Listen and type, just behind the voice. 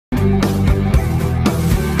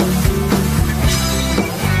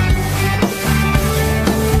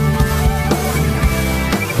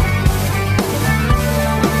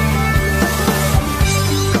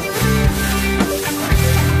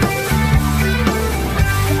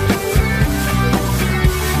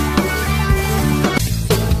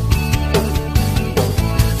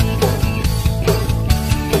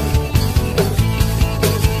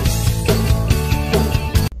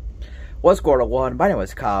What's going on? My name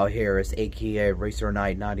is Kyle Harris, aka Racer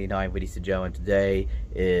Knight 99, ladies and gentlemen. Today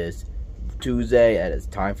is Tuesday, and it's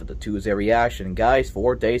time for the Tuesday reaction. Guys,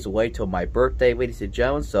 4 days away till my birthday, ladies and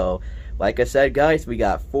gentlemen. So, like I said, guys, we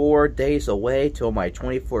got 4 days away till my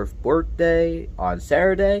 24th birthday on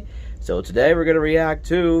Saturday. So today we're going to react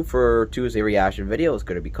to, for Tuesday reaction video, it's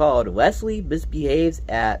going to be called Leslie Misbehaves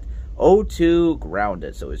at O2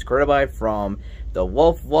 Grounded. So it's created from The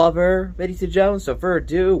Wolf Lover, ladies and gentlemen. So for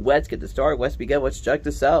ado, let's get the start. Let's begin. Let's check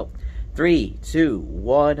this out. 3, 2,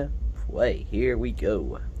 1, play. Here we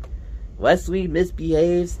go. Leslie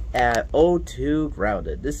Misbehaves at O2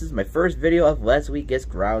 Grounded. This is my first video of Leslie Gets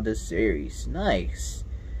Grounded series. Nice.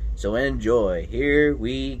 So enjoy. Here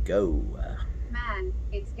we go. Man,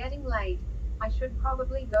 it's getting late. I should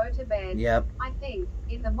probably go to bed. Yep. I think,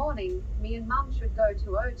 in the morning, me and Mum should go to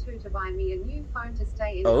O2 to buy me a new phone to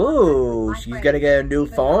stay in. Oh, she's gonna get a new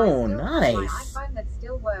phone. Nice. My iPhone that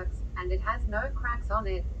still works, and it has no cracks on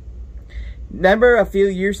it. Remember a few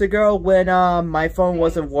years ago when my phone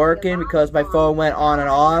wasn't working because my phone went on and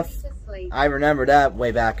off? I remember that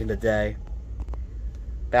way back in the day.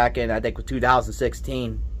 Back in, I think,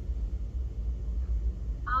 2016.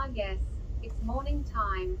 Ah, yes. It's morning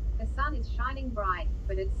time. The sun is shining bright,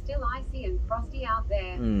 but it's still icy and frosty out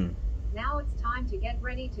there. Now it's time to get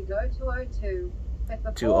ready to go to O2. But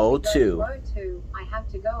before we go to O2, I have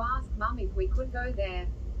to go ask Mum if we could go there.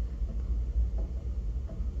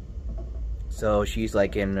 So she's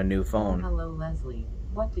like in a new phone. Hello, Leslie.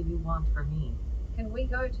 What do you want from me? Can we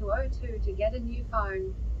go to O2 to get a new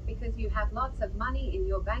phone? Because you have lots of money in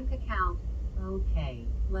your bank account. Okay,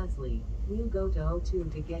 Leslie, we'll go to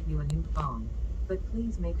O2 to get you a new phone. But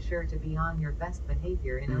please make sure to be on your best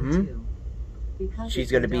behavior in O2. Because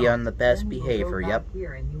she's going to be on the best behavior, yep.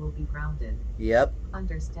 Here and you will be grounded. Yep.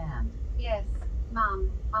 Understand? Yes,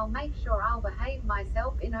 Mum. I'll make sure I'll behave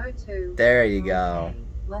myself in O2. There you go. Okay,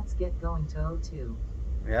 let's get going to O2.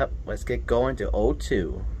 Yep, let's get going to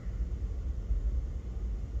O2.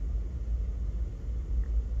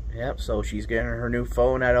 Yep, so she's getting her new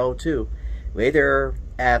phone at O2. Later,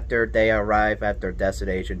 after they arrive at their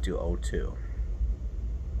destination to O2.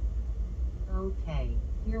 Okay,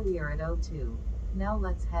 here we are at O2. Now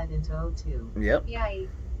let's head into O2. Yep. Yay.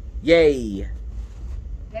 Yay.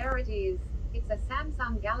 There it is. It's a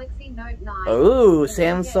Samsung Galaxy Note 9. Oh,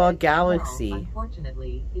 Samsung Galaxy. Well,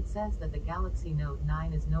 unfortunately, it says that the Galaxy Note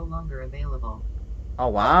 9 is no longer available. Oh,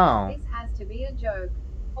 wow. This has to be a joke.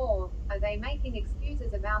 Or, are they making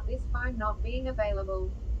excuses about this phone not being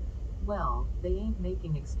available? Well, they ain't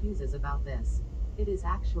making excuses about this. It is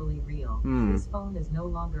actually real. This phone is no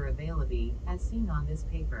longer available, as seen on this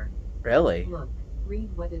paper. Really? Look, read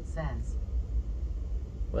what it says.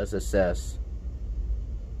 What does it says?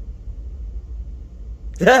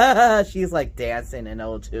 She's like dancing in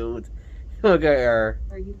O2. Look at her.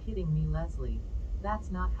 Are you kidding me, Leslie? That's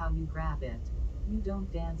not how you grab it. You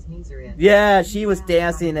don't dance neither it. Yeah, she was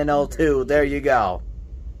dancing in O2. There you go.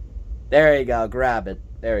 There you go. Grab it.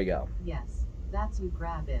 There you go. Yes, that's you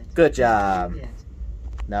grab it. Good job.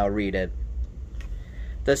 Now read it.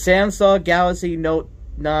 The Samsung Galaxy Note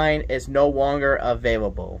 9 is no longer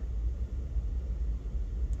available.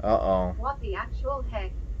 Uh-oh. What the actual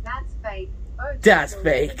heck? That's fake. Oh, that's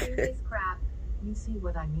fake. This crap. You see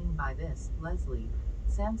what I mean by this, Leslie?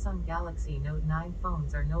 Samsung Galaxy Note 9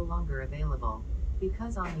 phones are no longer available.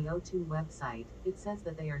 Because on the O2 website, it says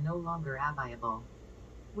that they are no longer available.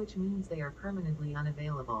 Which means they are permanently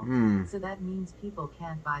unavailable. So that means people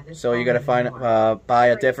can't buy this. So you gotta buy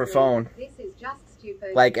a different phone. This is just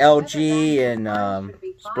stupid. Like LG and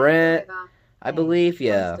Sprint, I believe,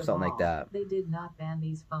 yeah, something like that. They did not ban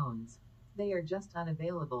these phones. They are just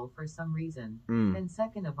unavailable for some reason. And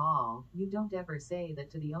second of all, you don't ever say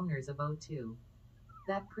that to the owners of O2.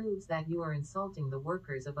 That proves that you are insulting the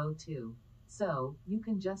workers of O2. So, you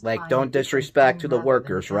can just like, don't disrespect to the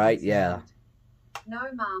workers, right? Yeah. No,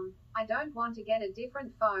 Mum. I don't want to get a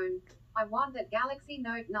different phone. I want that Galaxy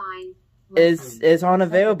Note 9. Is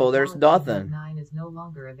unavailable. There's nothing.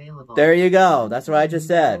 longer available. There you go. That's what I just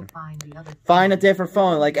said. Find a phone different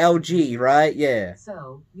phone, like LG, right? Yeah.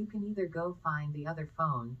 So, you can either go find the other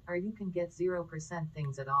phone, or you can get 0%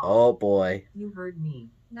 things at all. Oh boy. You heard me.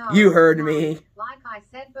 No, You heard no. me. Like I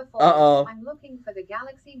said before, Uh-oh. I'm looking for the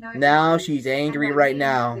Galaxy Note 9. Now she's angry and right I'm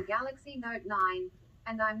now. The Galaxy Note 9,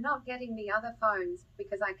 and I'm not getting the other phones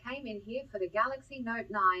because I came in here for the Galaxy Note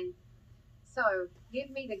 9. So, give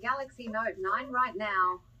me the Galaxy Note 9 right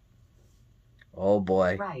now. Oh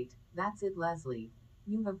boy. Right, that's it, Leslie.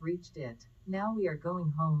 You have reached it. Now we are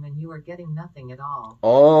going home and you are getting nothing at all.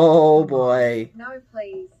 Oh boy. No,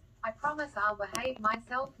 please. I promise I'll behave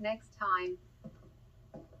myself next time.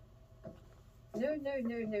 No, no,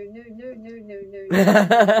 no, no, no, no, no, no, no.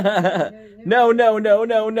 No, no, no,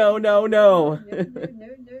 no, no, no, no. No, no, no,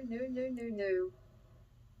 no, no, no, no.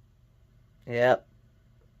 Yep.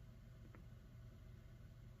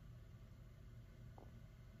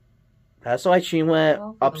 That's why she went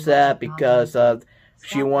upset, because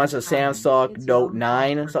she wants a Samsung Note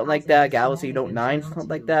 9 or something like that. Galaxy Note 9, something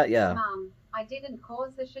like that, yeah. Mum, I didn't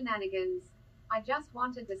cause the shenanigans. I just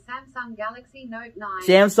wanted the Samsung Galaxy Note 9.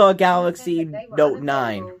 Samsung Galaxy Note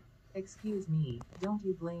 9. Excuse me, don't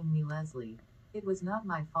you blame me, Leslie. It was not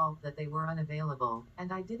my fault that they were unavailable,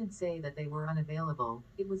 and I didn't say that they were unavailable.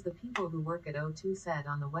 It was the people who work at O2 said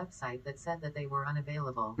on the website that said that they were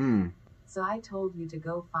unavailable. So I told you to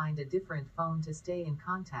go find a different phone to stay in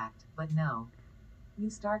contact, but no. You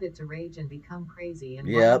started to rage and become crazy and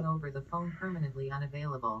running over the phone permanently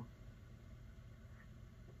unavailable.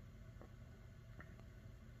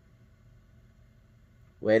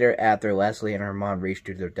 Later, after Leslie and her mom reach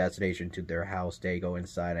to their destination, to their house, they go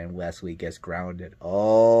inside and Leslie gets grounded.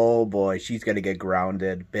 Oh boy, she's gonna get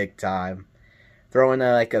grounded big time. Throwing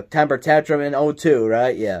like a temper tantrum in O2,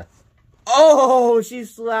 right? Yeah. Oh, she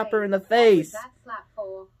slapped her in the face. What was that slap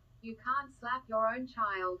for? You can't slap your own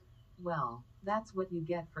child. Well, that's what you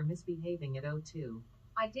get for misbehaving at O2.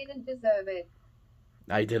 I didn't deserve it.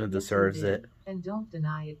 I didn't deserve it. And don't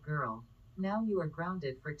deny it, girl. Now you are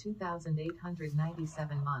grounded for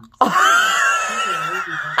 2,897 months.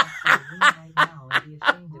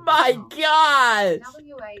 My God!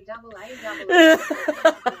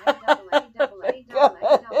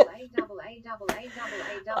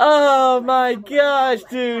 Oh my gosh,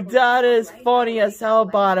 dude, that is funny as hell,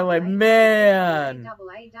 by the way, man.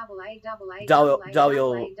 Double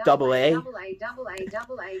A.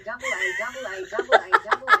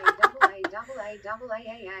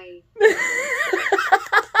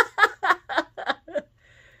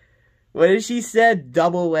 What did she said?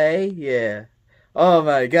 Double A? Yeah. Oh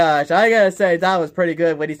my gosh, I gotta say, that was pretty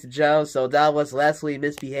good, ladies and gentlemen. So that was Leslie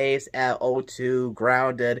Misbehaves at O2,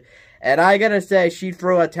 grounded. And I gotta say, she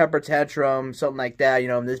threw a temper tantrum, something like that, you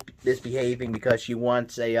know, misbehaving because she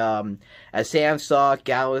wants a Samsung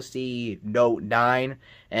Galaxy Note 9.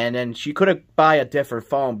 And then she couldn't buy a different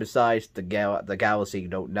phone besides the Galaxy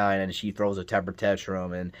Note 9, and she throws a temper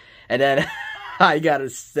tantrum. And then, I gotta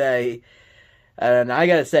say,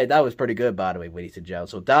 that was pretty good, by the way, ladies and gentlemen.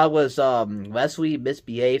 So that was Leslie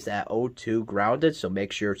Misbehaves at O2 Grounded. So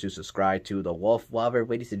make sure to subscribe to the Wolf Lover,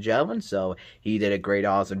 ladies and gentlemen. So he did a great,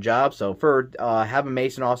 awesome job. So for have an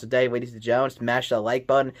amazing, awesome day, ladies and gentlemen. Smash that like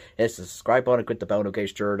button, hit the subscribe button, click the bell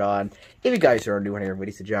notification turned on. If you guys are new here,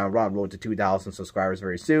 ladies and gentlemen, we're on road to 2,000 subscribers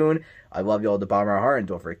very soon. I love you all to the bottom of my heart, and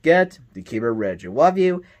don't forget to keep it rich. I love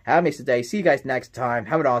you. Have a nice day. See you guys next time.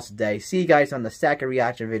 Have an awesome day. See you guys on the second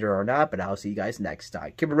reaction video or not, but I'll see you guys next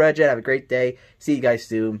time. Keep it rich. Have a great day. See you guys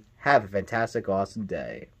soon. Have a fantastic, awesome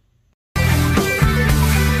day.